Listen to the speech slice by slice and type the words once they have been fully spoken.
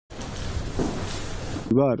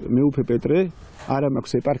ვარ მეუფე პეტრე, არ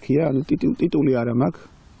მაქვს ეპარქია, ანუ ტიტული არ მაქვს.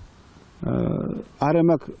 არ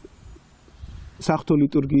მაქვს საღვთო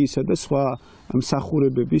ლიტურგიისა და სხვა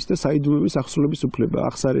მსახურებების და საიდუმლოების აღსრულების უფლება,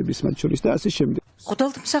 აღსარების მათ შორის და ასე შემდეგ.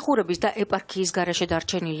 ღვთელმსახურების და ეპარქიის გარეშე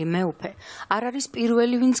დარჩენილი მეუფე არ არის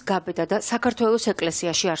პირველი, ვინც გაბედა და საქართველოს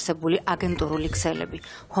ეკლესიაში არსებული აგენტურული ქსელები,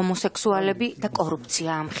 ჰომოსექსუალები და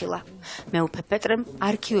კორუფცია ამხილა. მეუფე პეტრემ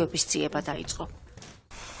არქივების ძიება დაიწყო.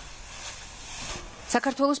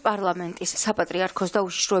 საქართველოს პარლამენტის, საპატრიარქოს და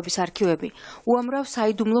უშიშროების არქივები უამრავ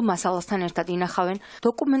საიდუმლო მასალასთან ერთად ინახავენ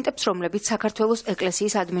დოკუმენტებს, რომლებიც საქართველოს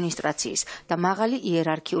ეკლესიის ადმინისტრაციის და მაღალი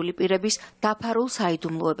იერარქიული პირების დაფარულ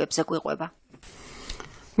საიდუმლოებებზე გვიყვება.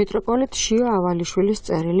 მიტროპოლიტ შიო ავალიშვილის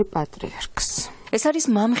წერილი პატრიარქს. ეს არის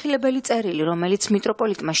მამხილებელი წერილი, რომელიც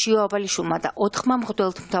მიტროპოლიტმა შიო ავალიშვილმა და 4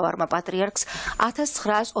 მღვდელმთავარმა პატრიარქს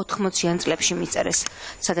 1980-იან წლებში მიწერეს,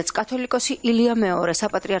 სადაც კათოლიკოსი ილია მეორე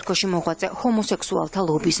საპატრიარქოში მოღვაწე ჰომოსექსუალთა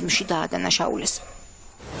ლობიზმში დაადანაშაულეს.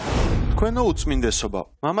 თქვენო უწმინდესობა,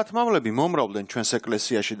 მამათმავლები მომრავლდნენ ჩვენს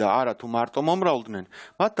ეკლესიაში და არა თუ მარტო მომრავლდნენ,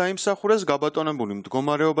 მათ დაიმსახურეს გაბატონებული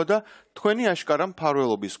მდგომარეობა და თქვენი აშკარა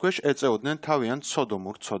მფარველობის ქვეშ ეწეოდნენ თავიანთ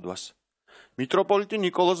სოდომურ ცოდვას. მიტროპოლიტი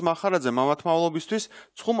ნიკოლოზ მახარაძე მამათმავლობისთვის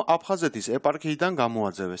ცხუმ აფხაზეთის ეპარქიიდან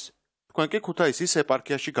გამოაძევეს. თქვენ კი ქუთაისის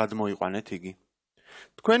ეპარქიაში გადმოიყვანეთ იგი.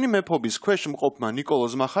 თქვენი მეფობის ქვეშ მყოფმა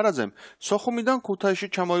ნიკოლოზ მახარაძემ სოხუმიდან ქუთაისში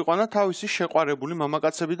ჩამოიყვანა თავისი შეყვარებული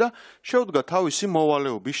მამაკაცები და შეუდგა თავისი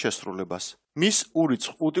მოვალეობის შესრულებას. მის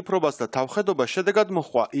ურიცხ უტიფრობას და თავხედობას შედეგად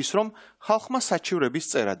მოჰყვა ის, რომ ხალხმა საჩივრების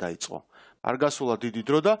წერა დაიწყო. არ გასულა დიდი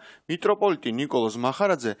დრო და მიტროპოლიტი ნიკოლოზ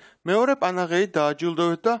მახარაძე მეორე პანაღეით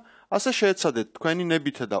დააჯილდოვეთ და ასე შეეცადეთ თქვენი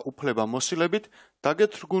ნებითა და უფლება მოსილებით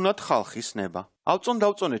დაგეთრგუნათ ხალხის ნება.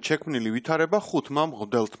 ავწონ-დავწონეთ შექმნილი ვითარება 5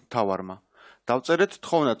 მღვდელმთავარმა. დავწერეთ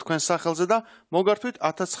თხოვნა თქვენ სახელზე და მოგართვით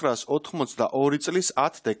 1982 წლის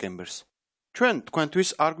 10 დეკემბერს. ჩვენ თქვენთვის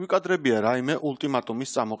არ გვიკადრებია რაიმე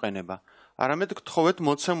ულტიმატუმის წამოყენება. არამედ გთხოვეთ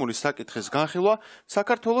მოცემული საკითხის განხილვა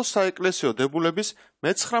საქართველოს საეკლესიო დებულების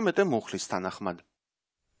მე-19 მუხლის თანახმად.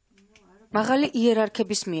 მაღალი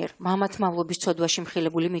იერარქების მიერ მამათმავლობის ცოდვაში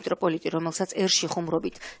მხილებული მიტროპოლიტი, რომელსაც ერში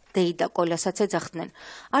ხუმრობით დეიდა კოლასაც ეძახდნენ,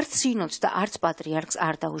 არც სინოდს და არც პატრიარქს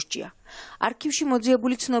არ დაუსჯია. არქივში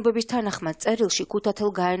მოძიებული ცნობების თანახმად წერილში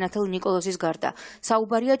ქუთათელ გაენათელ ნიკოლოზის გარდა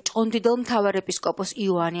საუბარია ჭყონდიდელ მთავარეპისკოპოს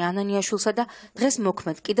იოანე ანანიაშვილსა და დღეს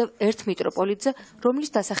მოქმედ კიდევ ერთ მიტროპოლიტზე, რომლის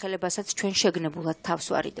დასახელებასაც ჩვენ შეგნებულად თავს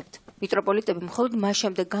ვარიდებთ. მიტროპოლიტები მხოლოდ მას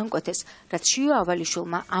შემდეგ განკვეთეს, რაც შიო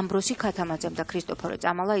ავალიშვილმა, ამბროსი ქათამაძემ და ქრისტოფორე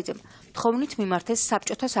წამალაიძემ თხოვნით მიმართეს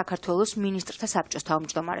საბჭოთა საქართველოს მინისტრთა საბჭოს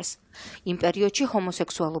თავმჯდომარეს. იმ პერიოდში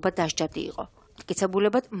ჰომოსექსუალობა დასჯადი იყო.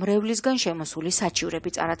 მტკიცებულებად მრევლისგან შემოსული საჩივრები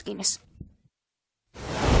წარადგინეს.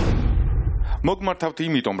 მოგმართავთ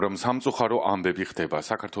იმიტომ, რომ სამწუხარო ამბები ხდება.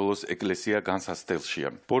 საქართველოს ეკლესია განსასწელშია.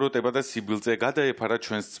 ბოროტება და სიბილწე გადაეფარა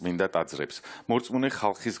ჩვენს წმინდა ტაძრებს. მორწმუნე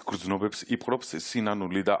ხალხის გრძნობებს იპყრობს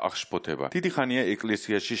სინანული და აღშფოთება. დიდი ხანია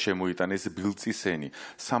ეკლესიაში შემოიტანეს ბილწისენი,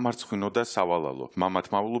 სამარცხვინო და სავალალო.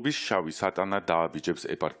 მამათმავლობის შავი სატანა დააბიჯებს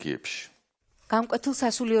ეპარქიებში. გამკვეთილ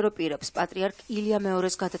სასულიერო პირებს პატრიარქ ილია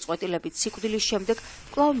მეორეს გადაწყვეტილებით სიკვდილის შემდეგ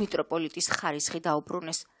კვლავ მიტროპოლიტის ხარისხი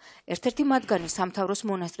დაუბრუნეს. ერთ-ერთი მათგანი სამთავროს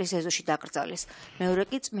მონასტრის ეზოში დაკრძალეს, მეორე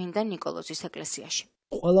კი წმინდა ნიკოლოზის ეკლესიაში.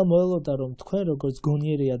 ყველა მოელოდა, რომ თქვენ როგორც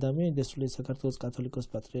გონიერი ადამიანი და სულ საქართველოს კათოლიკოს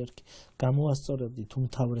პატრიარქი გამოასწორებდით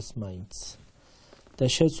უმთავრეს მაინც და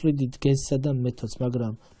შევცვლიდით გეზსა და მეთოდს,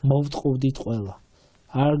 მაგრამ მოვტყუვდით ყველა.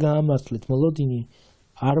 არ გაამართლეთ მოლოდინი,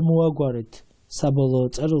 არ მოაგვარეთ საბოლოო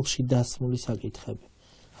წერილში დასმული საკითხები.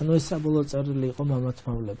 ანუ ეს საბოლოო წერილი იყო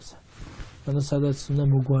მამათმავლებზე. ანუ სადაც უნდა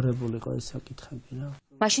მოგვარებულიყო ეს საკითხები რა.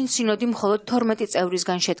 მაშინ სინოდი მხოლოდ 12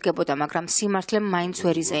 წევრისგან შედგებოდა, მაგრამ სიმართლემ მაინც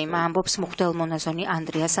ვერ იზეიმა, ამბობს მღვდელმონაზონი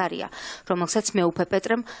ანდრიას არია, რომელსაც მეუფე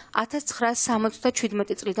პეტრემ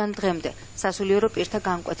 1977 წლიდან დღემდე სასულიერო პირთა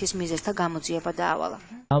განკვეთის მიზეზთა გამოძიება დაავალა.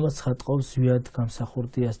 ამას ხატყობს ზვიად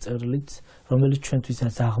გამსახურდიას წერილიც, რომელიც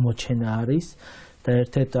ჩვენთვისაც აღმოჩენა არის. და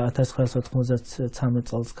ერთ-ერთ 1993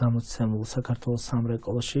 წელს გამოცემულ საქართველოს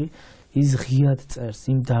სამრეკლოში ის ღიად წერს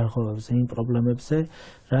იმ დარღვევებზე, იმ პრობლემებზე,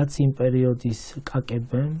 რაც იმ პერიოდის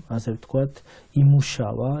კაკებემ, ასე ვთქვათ,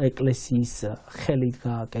 იმუშავა, ეკლესიის ხელით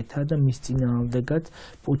გააკეთა და მის წინააღმდეგად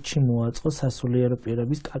პუტჩი მოაწყო სასულიერო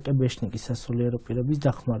პირების, კაკებეშნიკის სასულიერო პირების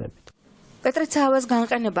დახმარებით. პეტრე ცაავას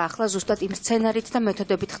განყენება ახლა ზუსტად იმ სცენარით და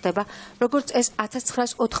მეთოდებით ხდება, როგორც ეს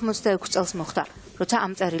 1986 წელს მოხდა, როცა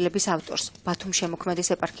ამ წერილების ავტორს, ბათუმ შემოქმედის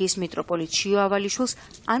ეპარქიის მიტროპოლიტ შიო ავალიშვილს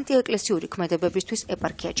ანტიეკლესიური ქმედებებისთვის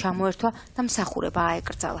ეპარქია ჩამოერთვა და მსახურება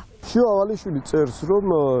აეკრძალა. შიო ავალიშვილი წერს, რომ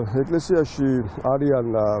ეკლესიაში არიან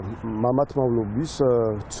მამათმავლობის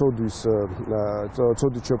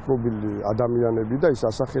ცოდვით შეპყრობილი ადამიანები და ის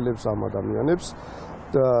ასახელებს ამ ადამიანებს.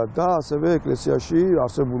 და ასევე ეკლესიაში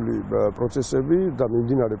არსებული პროცესები და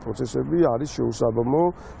მიმდინარე პროცესები არის შეუსაბამო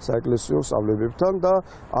საეკლესიო სწავლებებთან და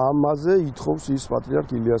ამაზე ითხოვს ის პატრიარქ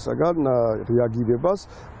ილიასაგან რეაგირებას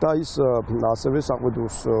და ის ასევე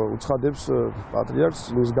საყვედურს უცხადებს პატრიარქს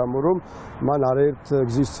იმის გამო რომ მან არაერთ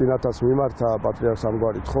გზის წინათაც მიმართა პატრიარქს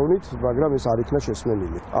ამგვარი თხოვნით, მაგრამ ეს არ იქნა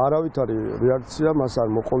შესმენილი. არავითარი რეაქცია მას არ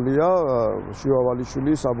მოყოლია.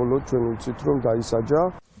 შიავალიშვილი საბოლოოდ ჩვენ ვიცით რომ დაისაჯა.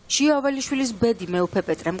 შიავალიშვილის ბედი მეუფე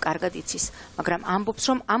პეტრემ კარგად იცის, მაგრამ ამბობს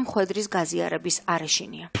რომ ამ ხვედრის გაზიარების არ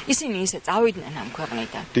ეშინია. ისინი ისე წავიდნენ ამ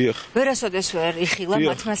ქვეყნიდან. დიახ. ვერასოდეს ვერ იხილა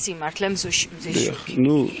მათმა სიმართლე მზიში.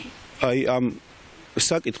 ნუ აი ამ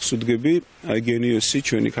საკითხს უდგები აი გენიოსი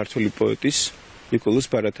ჩვენი ქართული პოეტის ნიკოლოზ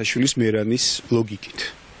ბარათაშვილის მერანის ლოგიკით.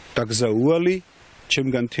 დაგზაუალი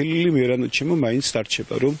ჩემგან თელილი მერანო ჩემო მაინც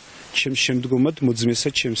დარჩება რომ ჩემ შემდგომად მოძმესა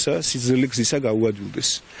ჩემსა სიძველე გზისა გაუადვილდეს.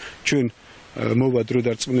 ჩვენ მოვა დრო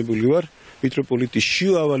დარწმუნებული ვარ მიტროპოლიტი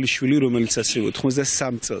შიავალიშვილი რომელიც ასევე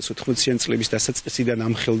 83 წელს 80-იან წლების დასაწყისიდან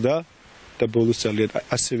ამხელდა და ბოლოს ძალიან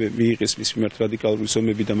ასევე მიიღეს მის მიმართ რადიკალური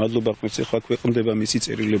ზომები და მადლობა ღმერთს ახლა ქვეყნდება მისი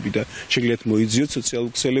წერილები და შეგიძლიათ მოიძიოთ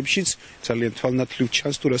სოციალურ ქსელებშიც ძალიან თვალნათლივ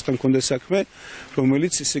ჩანს თუ რასთან მქონდა საქმე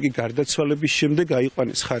რომელიც ესე იგი გარდაცვალების შემდეგ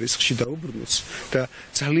აიყვანეს ხარისხში დაუბრუნოს და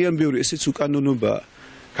ძალიან ბევრი ესეც უკანონობაა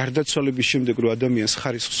გარდაცვალების შემდეგ რომ ადამიანს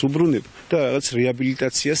ხარისხს უბრუნებ და რაღაც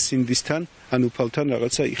რეაბილიტაციას სინდისთან ან უფალთან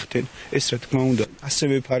რაღაცა იხდენ ეს რა თქმა უნდა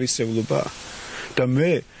ასევე ფარისევლობაა და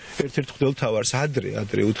მე ერთ-ერთ მღვდელთავარს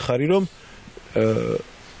ადრე უთხარი რომ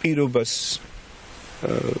პირობას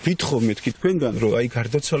ვითხოვ მეთქი თქვენგან რომ აი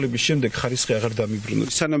გარდაცვალების შემდეგ ხარისხი აღარ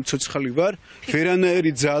დამიბრუნოს სანამ ცოცხალი ვარ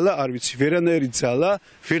ვერანაირი ძალა არ ვიცი ვერანაირი ძალა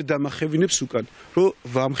ვერ დამახევინებს უკან რომ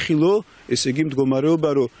ვამხილო ესე იგი მდგომარეობა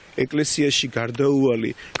რომ ეკლესიაში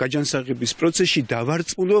გარდაუვალი გაჯანსაღების პროცესში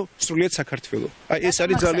დავარწმუნო სრულიად საქართველოს აი ეს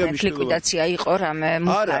არის ძალიან მნიშვნელოვანი ლიკვიდაცია იყო რამე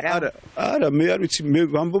მუხარა არა მე არ ვიცი მე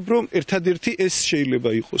ვამბობ რომ ერთადერთი ეს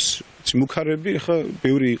შეიძლება იყოს მუხარები ახლა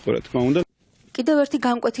ბევრი იყო რა თქმა უნდა კიდევ ერთი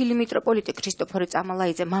განკვეთილი მიტროპოლიტი ქრისტოფორე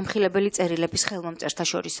წამალაიძე მამხილებელი წერილების ხელმომწერთა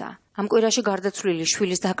შორისაა. ამ კვირაში გარდაცვლილი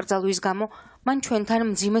შვილის დაკრძალვის გამო მან ჩვენთან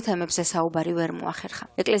მძიმე თემებზე საუბარი ვერ მოახერხა.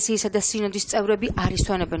 ეკლესიისა და სინოდის წევრები არ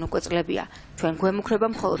ისვენებენ უკვე წლებია. ჩვენ გვემუქრება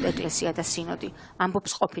მხოლოდ ეკლესია და სინოდი.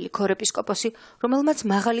 ამბობს ყოფილი ქორეპისკოპოსი, რომელმაც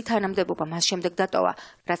მაღალი თანამდებობა მას შემდეგ დატოვა,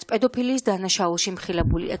 რაც პედოფილიის დანაშაულში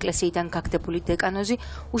მხილებული ეკლესიიდან გაგდებული დეკანოზი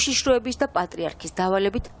უშიშროების და პატრიარქის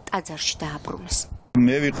დავალებით ტაძარში დააბრუნეს.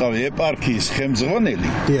 მე ვიყავ ეპარქიის ხელმძღვანელი.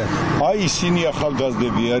 აი ისინი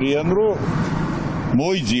ახალგაზრდები არიან, რომ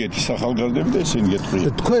მოიძიეთ ის ახალგაზრდები და ისინი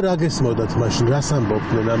გეტყვიან. თქვენ რა გესმოდათ მაშინ, რას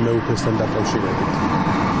ამბობდნენ ამ მეუფესთან დაკავშირებით?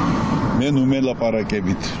 მე ნუ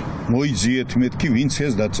მელაპარაკებით. მოიძიეთ მეთქი ვინც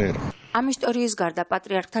ეს დაწერა. ამ ისტორიის გარდა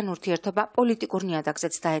პატრიარქთან ურთიერთობა პოლიტიკურ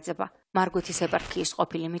ნიადაგზეც დაეძება. მარგვეთის ეპარქიის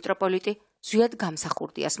ყოფილი მიტროპოლიტი ზვიად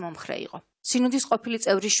გამსახურდიას მომხრე იყო. სინოდის ყოფილი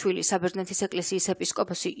წევრის შვილი საბერძნეთის ეკლესიის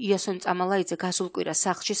ეპისკოპოსი იასონ წამალაიძე გასულ კვირას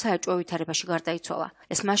სახლში საეჭვო ვითარებაში გარდაიცვალა.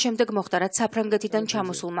 ეს მას შემდეგ მოხდა, რაც საფრანგეთიდან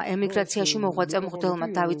ჩამოსულმა ემიგრაციაში მოღვაწე მღვდელმა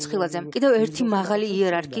დავით ცხილაძემ კიდევ ერთი მაღალი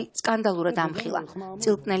იერარქი სკანდალურად ამხილა.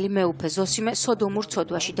 წილკნელი მეუფე ზოსიმე სოდომურ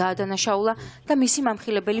ცოდვაში დაადანაშაულა და მისი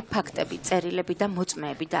მამხილებელი ფაქტები, წერილები და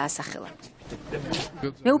მოწმეები დაასახელა.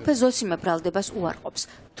 მეუფე ზოსიმე ბრალდებას უარყოფს,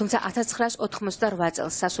 თუმცა 1988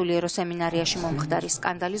 წელს სასულიერო სემინარიაში მომხდარი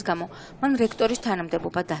სკანდალის გამო მან რექტორის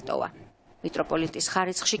თანამდებობა დატოვა. მიტროპოლიტის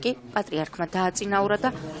ხარისხში კი პატრიარქმა დააწინაურა და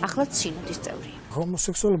ახლა სინოდის წევრია.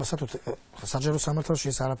 ჰომოსექსუალობა საერთოდ საჯარო სამართალში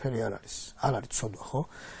ეს არაფერი არ არის ცოდვა, ხო?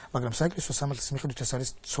 მაგრამ საეკლესიო სამართლის მიხედვით ეს არის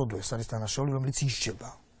ცოდვა, ეს არის დანაშაული, რომელიც ისჯება.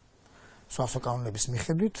 სხვადასხვა კანონების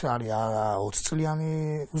მიხედვით არის 20 წლიანი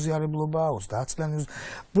უზიარებლობა, 30 წლიანი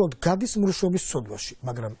უბრალოდ გადის მრუშობის ცოდვაში,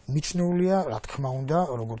 მაგრამ მიჩნეულია, რა თქმა უნდა,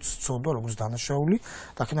 როგორც ცოდვა, როგორც დანაშაული,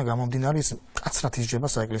 აქედან გამომდინარე ის მკაცრად ისჯება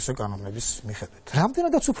საეკლესიო კანონების მიხედვით.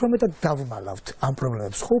 რამდენადაც უფრო მეტად დავიმალავთ ამ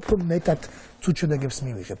პრობლემებს, ხო უფრო მეტად ცუჩოდეგებს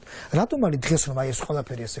მივიღებთ. რატომ არის დღეს რომ აი ეს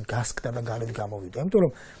ყველაფერი ესე გასკდა და გარეთ გამოვიდა? იმიტომ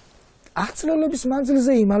რომ 10 წლების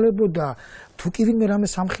მანძილზე იმალებოდა თუ კი ვინმე რამე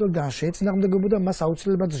სამხილდან შეეწინააღმდეგებოდა მას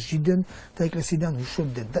აუცილებლად ზжидენ და ეკლესიიდან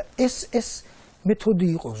უშვებდნენ და ეს მეთოდი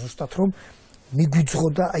იყო ზუსტად რომ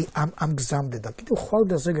მიგვიძღოდა აი ამ გზამდე და კიდევ ხვალ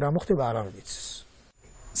და ზეგ რა მოხდება არავინ იცის.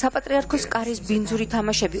 საპატრიარქოს კარის ბინძური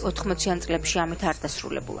თამაშები 80-იან წლებში ამით არ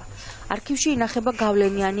დასრულებულა. არქივში ინახება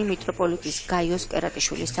გავლენიანი მიტროპოლიტის გაიოს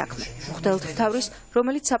კერატიშვილის საქმე, მღვდელმთავრის,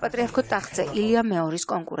 რომელიც საპატრიარქო ტახტზე ილია მეორის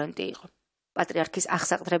კონკურენტი იყო. პატრიარქის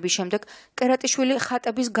აღსაყდრების შემდეგ კერატიშვილი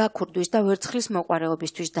ხატების გაქურდვის და ვერცხლის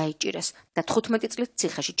მოყვარეობისთვის დაიჭირეს და 15 წლით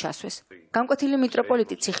ციხეში ჩასვეს. განკვეთილი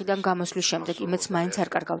მიტროპოლიტი ციხიდან გამოსვლის შემდეგ იმედს მაინც არ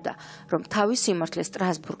კარგავდა, რომ თავის სიმართლეს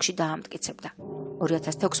სტრასბურგში დაამტკიცებდა.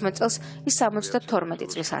 2016 წელს ის 72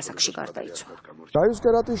 წლის ასაკში გარდაიცვალა. დაიუს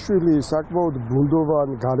კერატიშვილი საკმაოდ ბუნდოვან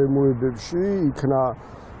გარემოებებში იქნა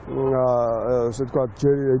ასე ვთქვათ,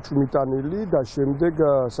 ჯერ ეჭვმიტანილი და შემდეგ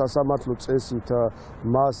სასამართლო წესით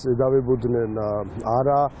მას ედავებოდნენ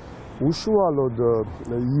არა უშუალოდ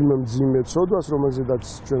იმ მძიმე ცოდვას, რომელზედაც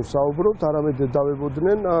ჩვენ ვსაუბრობთ, არამედ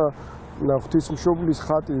ედავებოდნენ ღვთისმშობლის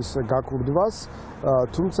ხატის გაქურდვას,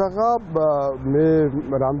 თუმცა მე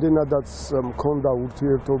რამდენადაც მქონდა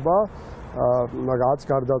ურთიერთობა რაც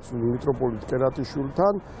გარდაცვლილ მიტროპოლიტ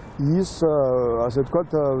კერატიშვილთან, ის ასე ვთქვათ,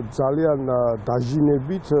 ძალიან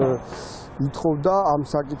დაჟინებით ითხოვდა ამ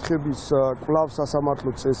საკითხების კვლავ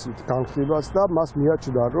სასამართლო წესით განხილვას და მას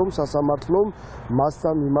მიაჩნდა, რომ სასამართლომ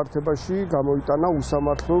მასთან მიმართებაში გამოიტანა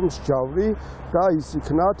უსამართლო მსჯავრი და ის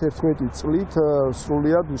იქნა 11 წლით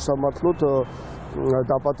სრულიად უსამართლოდ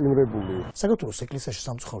დაპატიმრებული. საქართველოს ეკლესიაში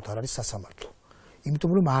სამწუხაროდ არ არის სასამართლო.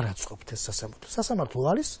 იმიტომ რომ არ აწყობთ ეს სასამართლო. სასამართლო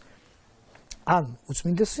არის ან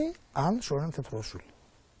უწმინდესი, ან შორენა თეთროშვილი.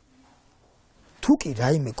 თუ კი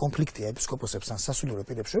რაიმე კონფლიქტია ეპისკოპოსებს ან სასულიერო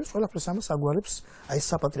პირებს შორის, ყველაფერს ამას აგვარებს აი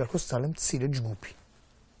საპატრიარქოს ძალიან მცირე ჯგუფი.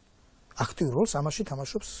 აქტიურ როლს ამაში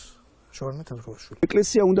თამაშობს შორენა თეთროშვილი.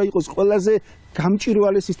 ეკლესია უნდა იყოს ყველაზე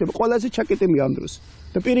გამჭვირვალე სისტემა, ყველაზე ჩაკეტილი ამ დროს.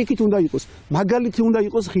 და პირიქით უნდა იყოს, მაგალითი უნდა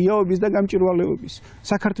იყოს ღიაობის და გამჭვირვალეობის.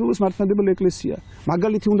 საქართველოს მართლმადიდებელი ეკლესია,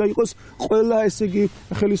 მაგალითი უნდა იყოს ყველა ესე იგი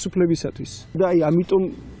ხელისუფლებისათვის. და აი ამიტომ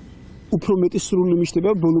უფრო მეტი სრული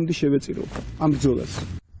მიშტება ბოლომდე შევეწირო ამ ბრძოლას.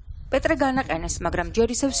 პეტრე განაყენეს, მაგრამ ჯერ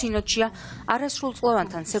ისევ სინოდშია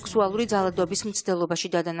არასრულწლოვანთან სექსუალური ძალადობის მცდელობაში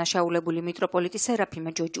დადანაშაულებული მიტროპოლიტი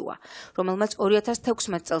სერაფიმე ჯოჯუა, რომელმაც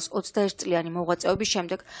 2016 წელს 21 წლიანი მოღვაწეობის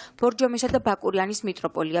შემდეგ ბორჯომისა და ბაკურიანის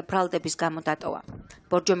მიტროპოლია ბრალდების გამო დატოვა.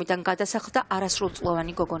 ბორჯომიდან გადასახლდა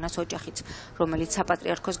არასრულწლოვანი გოგონას ოჯახიც, რომელიც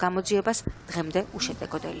საპატრიარქოს გამოძიებას დღემდე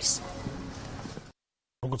უშედეგოდ ელის.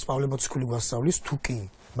 როგორც პავლე მოციქული გვასწავლის, თუ კი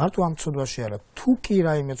მარტო ამ ცოდვაში არა, თუ კი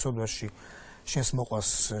რაიმე ცოდვაში შენს მოყვას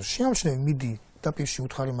შეამჩნევი, მიდი და პირში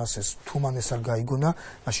უთხარი მას ეს, თუ მან ეს არ გაიგონა,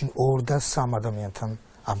 მაშინ 2 და 3 ადამიანთან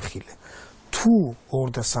ამხილე. თუ 2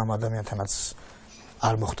 და 3 ადამიანთანაც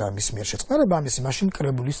არ მოხდა მის მიერ შეწყნარება ამისი, მაშინ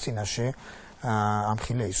კრებულის წინაშე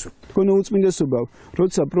ამხილე ისო. თქვენო უწმინდესობავ,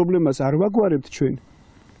 როცა პრობლემას არ ვაგვარებთ ჩვენ,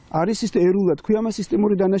 არის ის ერულად თქვი ამას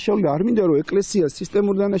სისტემური დანაშაული, არ მინდა რომ ეკლესია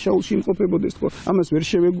სისტემურ დანაშაულში იმყოფებოდეს თქო, ამას ვერ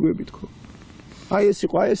შევეგუებით თქო. აი ეს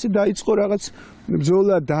იყო, აი ესე დაიწყო რაღაც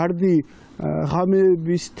ბრძოლა, დარდი,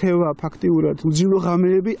 ღამეების თევა ფაქტიურად, უძილო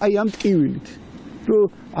ღამეები, აი ამ ტკივილით. რომ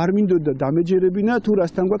არ მინდოდა დამეჯერებინა თუ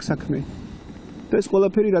რასთან გვაქვს საქმე. და ეს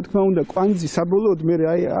ყველაფერი რა თქმა უნდა კვანძი საბოლოოდ მე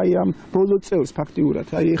აი ამ ბოლო წელს ფაქტიურად,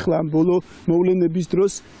 აი ეხლა ამ ბოლო მოვლენების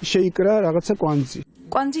დროს შეიკრა რაღაცა კვანძი.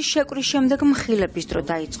 კვანძის შეკვრის შემდეგ მხილების დრო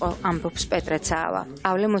დაიწყო, ამბობს პეტრე ცაავა.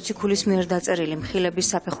 პავლე მოციქულის მიერ დაწერილი მხილების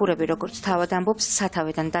საფეხურები, როგორც თავად ამბობს,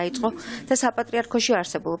 სათავედან დაიწყო და საპატრიარქოში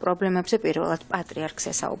არსებულ პრობლემებზე პირველად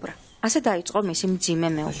პატრიარქს ესაუბრა. ასე დაიწყო მისი მძიმე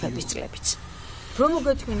მეუფების წლებიც. რომ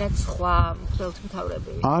მოგეთმინეთ სხვა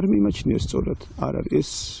მღვდელმთავრები? არ მიმაჩნია სწორად, არ არის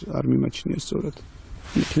ეს არ მიმაჩნია სწორად.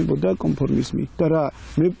 იქნებოდა კონფორმიზმი და რა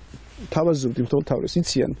მე თავაზობდი მღვდელმთავრებს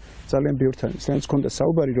იციან ძალიან ბევრთან, სადაც ჰქონდა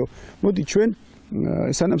საუბარი, რომ მოდი ჩვენ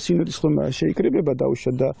სანამ სინოდის ხმა შეიკრიბება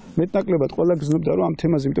დაუშვათ და მეტნაკლებად ყველა გზნობდა რომ ამ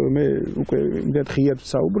თემაზე, იმიტომ რომ მე უკვე იმდენ ღიად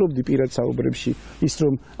საუბრობდი პირად საუბრებში, ის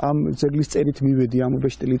რომ ამ ძეგლის წერით მივედი ამ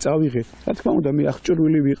უბეშტილი წავიღე, რა თქმა უნდა მე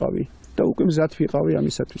აღჭურვილი ვიყავი და უკვე მზად ვიყავი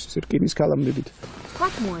ამისათვის, რკინის კალამნებით.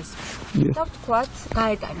 თქვათ მოესმის და თქვათ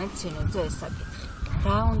გაეტანეთ სინოდზე ეს საკითხი.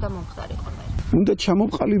 რა უნდა მომხდარიყო მე? უნდა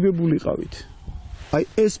ჩამოყალიბებულიყავით. აი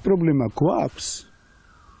ეს პრობლემა გვაქვს.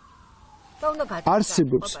 და უნდა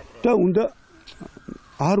არსებობს და უნდა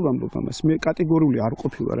არ ვამბობ ამას, მე კატეგორიული არ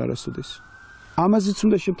ყოფილვარ არასოდეს. ამაზეც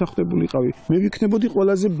უნდა შევთანხმდებულიყავი. მე ვიქნებოდი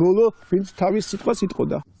ყველაზე ბოლო, ვინც თავის სიტყვას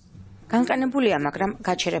იტყოდა. განყენებულია, მაგრამ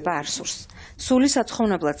გაჩერება არ სურს. სული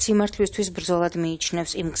საცხოვნებლად სიმართლისთვის ბრძოლად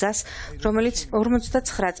მიიჩნევს იმ გზას, რომელიც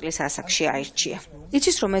 59 წლის ასაკში აირჩია.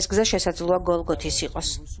 იცის, რომ ეს გზა შესაძლოა გოლგოთის იყოს.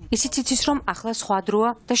 ისიც იცის, რომ ახლა სხვა დროა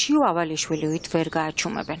და შიო ავალიშვილი ვით ვერ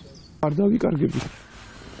გააჩუმებენ. არ დავიკარგები.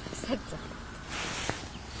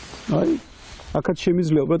 აი აქაც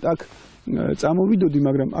შემიძლია, აქ წამოვიდოდი,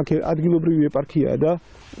 მაგრამ აქ ადგილობრივი ეპარქიაა და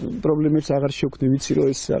პრობლემებს აღარ შევქმნი, ვიცი რომ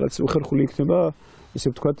ეს რაღაც უხერხული იქნება, ესე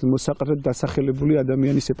ვთქვათ, მოსაყრად დასახელებული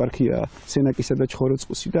ადამიანის ეპარქიაა, სენაკისა და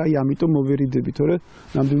ჩხოროწყუსი და აი ამიტომ მოვერიდები, თორე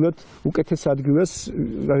ნამდვილად უკეთეს ადგილას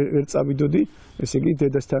ვერ წავიდოდი, ესე იგი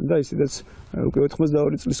დედასთან და ისედაც უკვე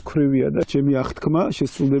 82 წლის ქვრივია და ჩემი აღთქმა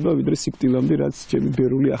შესრულდება ვიდრე სიკვდილამდე, რაც ჩემი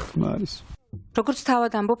ბერული აღთქმა არის. როგორც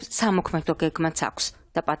თავად ამბობს, სამოქმედო გეგმაც აქვს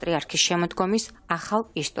და პატრიარქის შემოდგომის ახალ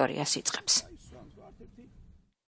ისტორიას იწყებს.